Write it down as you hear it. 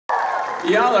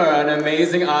Y'all are an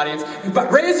amazing audience.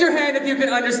 But raise your hand if you can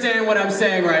understand what I'm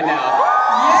saying right now.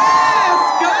 Yes,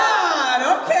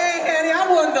 God! Okay, Henny, I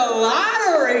won the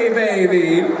lottery,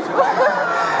 baby.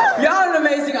 Y'all are an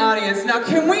amazing audience. Now,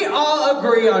 can we all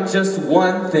agree on just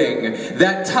one thing?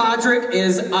 That Todrick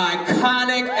is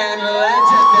iconic and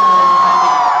legendary.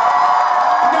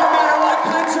 No matter what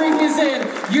country he's in.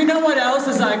 You know what else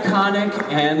is iconic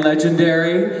and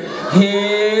legendary?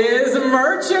 His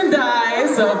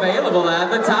merchandise available at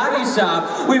the Toddy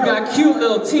Shop. We've got cute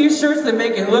little t-shirts that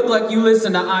make it look like you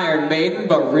listen to Iron Maiden,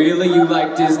 but really you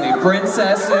like Disney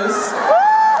princesses.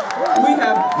 We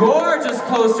have gorgeous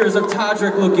posters of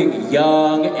Todrick looking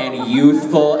young and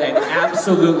youthful and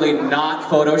absolutely not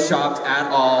photoshopped at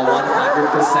all,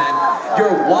 100%.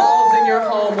 Your walls in your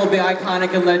home will be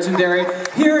iconic and legendary.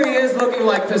 Here he is looking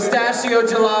like pistachio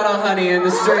gelato honey in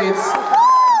the streets.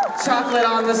 Chocolate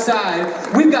on the side.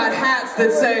 We've got hats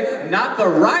that say, not the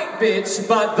right bitch,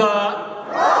 but the...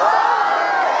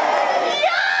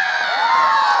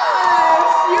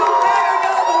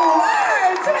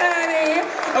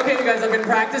 Okay, you guys, I've been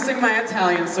practicing my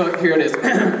Italian, so here it is.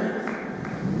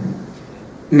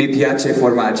 Mi piace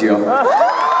formaggio.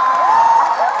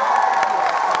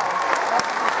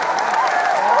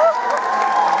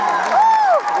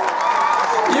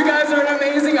 You guys are an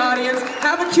amazing audience.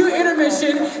 Have a cute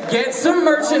intermission, get some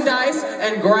merchandise,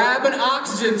 and grab an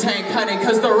oxygen tank, honey,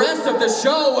 because the rest of the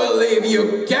show will leave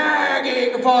you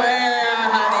gagging for air,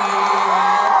 honey.